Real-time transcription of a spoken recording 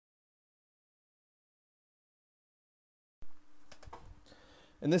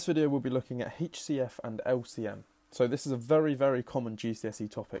In this video we'll be looking at HCF and LCM. So this is a very, very common GCSE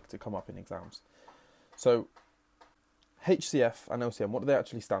topic to come up in exams. So HCF and LCM, what do they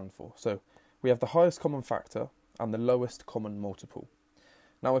actually stand for? So we have the highest common factor and the lowest common multiple.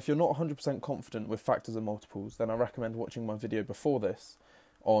 Now if you're not 100% confident with factors and multiples, then I recommend watching my video before this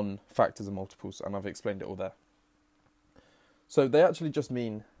on factors and multiples, and I've explained it all there. So they actually just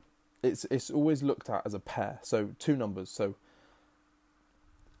mean, it's always looked at as a pair, so two numbers. So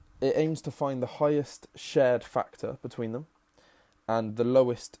it aims to find the highest shared factor between them and the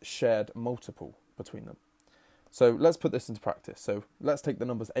lowest shared multiple between them. So let's put this into practice. So let's take the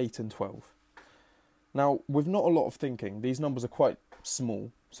numbers 8 and 12. Now, with not a lot of thinking, these numbers are quite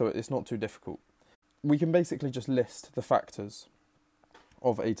small, so it's not too difficult. We can basically just list the factors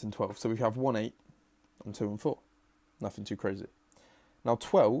of 8 and 12. So we have 1, 8 and 2 and 4. Nothing too crazy. Now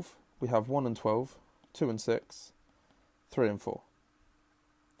 12, we have 1 and 12, 2 and 6, 3 and 4.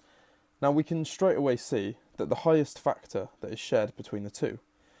 Now we can straight away see that the highest factor that is shared between the two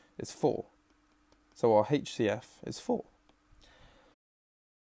is 4. So our HCF is 4.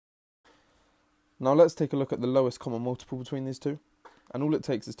 Now let's take a look at the lowest common multiple between these two. And all it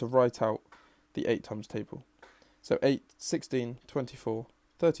takes is to write out the 8 times table. So 8, 16, 24,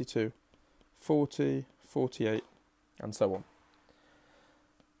 32, 40, 48, and so on.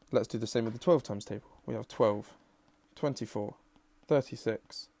 Let's do the same with the 12 times table. We have 12, 24,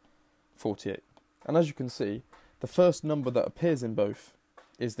 36, 48. And as you can see, the first number that appears in both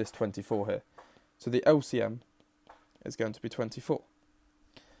is this 24 here. So the LCM is going to be 24.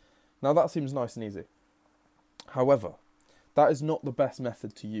 Now that seems nice and easy. However, that is not the best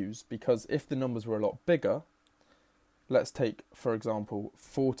method to use, because if the numbers were a lot bigger, let's take, for example,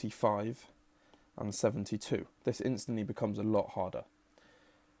 45 and 72. This instantly becomes a lot harder.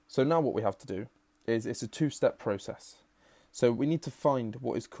 So now what we have to do is, it's a two-step process. So we need to find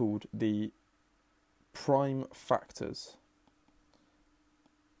what is called the prime factors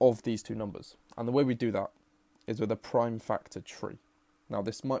of these two numbers. And the way we do that is with a prime factor tree. Now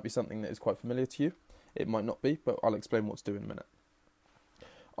this might be something that is quite familiar to you. It might not be, but I'll explain what to do in a minute.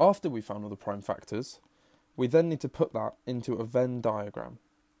 After we found all the prime factors, we then need to put that into a Venn diagram.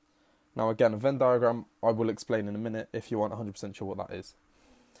 Now again, a Venn diagram I will explain in a minute if you aren't 100% sure what that is.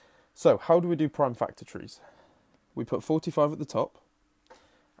 So how do we do prime factor trees? We put 45 at the top,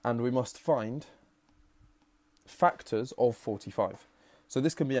 and we must find factors of 45. So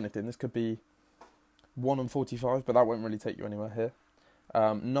this can be anything. This could be 1 and 45, but that won't really take you anywhere here.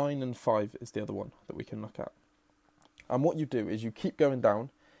 9 and 5 is the other one that we can look at. And what you do is you keep going down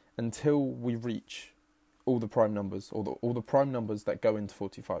until we reach all the prime numbers, or all the prime numbers that go into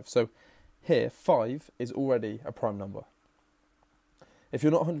 45. So here, 5 is already a prime number. If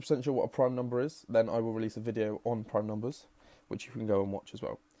you're not 100% sure what a prime number is, then I will release a video on prime numbers, which you can go and watch as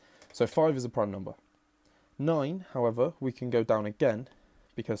well. So 5 is a prime number. 9, however, we can go down again,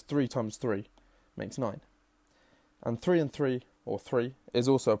 because 3 times 3 makes 9. And 3 and 3, or 3, is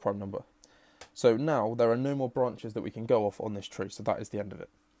also a prime number. So now there are no more branches that we can go off on this tree, so that is the end of it.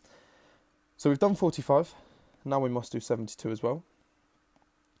 So we've done 45, now we must do 72 as well.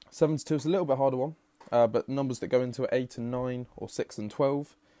 72 is a little bit harder one. But numbers that go into 8 and 9 or 6 and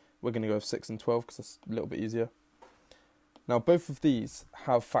 12, we're going to go with 6 and 12 because it's a little bit easier. Now both of these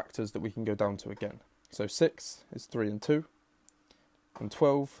have factors that we can go down to again. So 6 is 3 and 2, and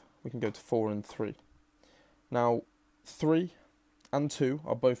 12 we can go to 4 and 3. Now 3 and 2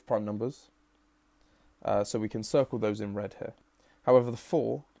 are both prime numbers, so we can circle those in red here. However, the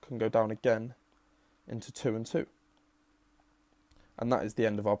 4 can go down again into 2 and 2. And that is the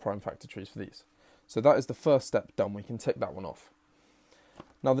end of our prime factor trees for these. So that is the first step done. We can tick that one off.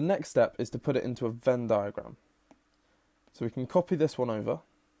 Now the next step is to put it into a Venn diagram. So we can copy this one over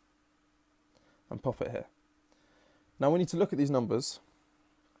and pop it here. Now we need to look at these numbers,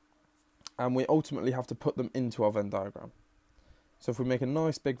 and we ultimately have to put them into our Venn diagram. So if we make a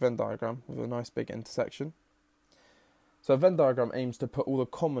nice big Venn diagram with a nice big intersection. So a Venn diagram aims to put all the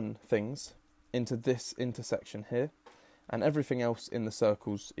common things into this intersection here, and everything else in the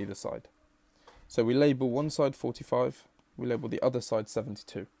circles either side. So we label one side 45, we label the other side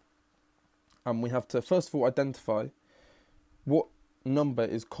 72. And we have to first of all identify what number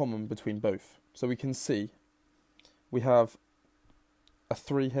is common between both. So we can see we have a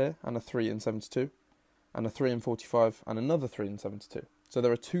 3 here, and a 3 in 72, and a 3 in 45, and another 3 in 72. So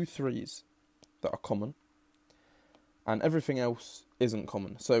there are 2 3s that are common, and everything else isn't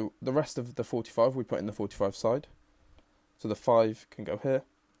common. So the rest of the 45 we put in the 45 side. So the 5 can go here.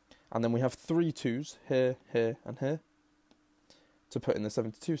 And then we have 3 2s here, here, and here to put in the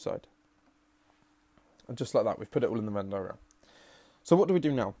 72 side. And just like that, we've put it all in the Venn diagram. So what do we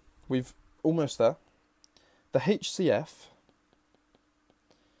do now? We've almost there. The HCF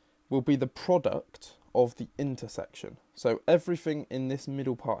will be the product of the intersection. So everything in this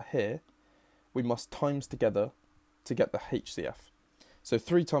middle part here, we must times together to get the HCF. So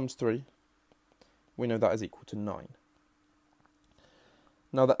 3 times 3, we know that is equal to 9.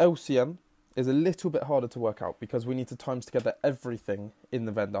 Now the LCM is a little bit harder to work out because we need to times together everything in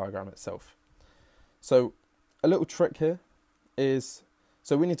the Venn diagram itself. So a little trick here is,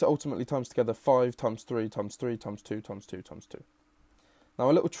 so we need to ultimately times together 5 times 3 times 3 times 2 times 2 times 2. Now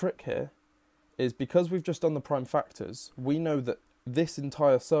a little trick here is, because we've just done the prime factors, we know that this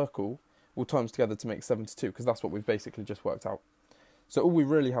entire circle will times together to make 72, because that's what we've basically just worked out. So all we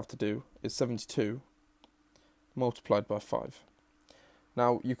really have to do is 72 multiplied by 5.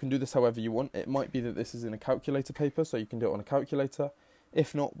 Now you can do this however you want. It might be that this is in a calculator paper, so you can do it on a calculator.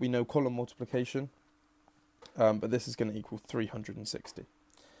 If not, we know column multiplication, but this is going to equal 360.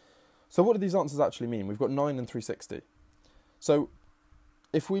 So what do these answers actually mean? We've got 9 and 360. So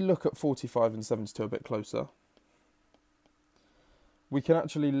if we look at 45 and 72 a bit closer, we can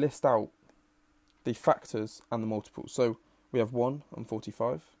actually list out the factors and the multiples. So we have 1 and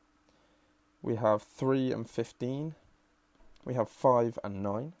 45, we have 3 and 15, we have 5 and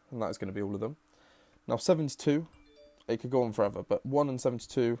 9, and that is going to be all of them. Now 72, it could go on forever, but 1 and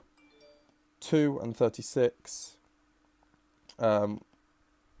 72, 2 and 36,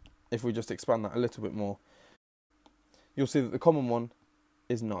 if we just expand that a little bit more, you'll see that the common one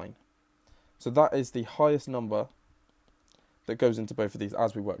is 9. So that is the highest number that goes into both of these,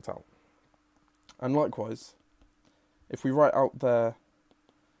 as we worked out. And likewise, if we write out their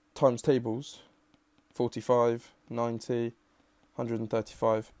times tables, 45, 90,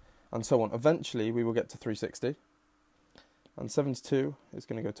 135, and so on, eventually we will get to 360. And 72 is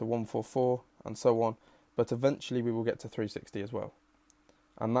going to go to 144, and so on. But eventually we will get to 360 as well.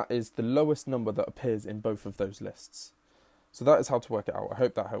 And that is the lowest number that appears in both of those lists. So that is how to work it out. I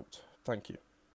hope that helped. Thank you.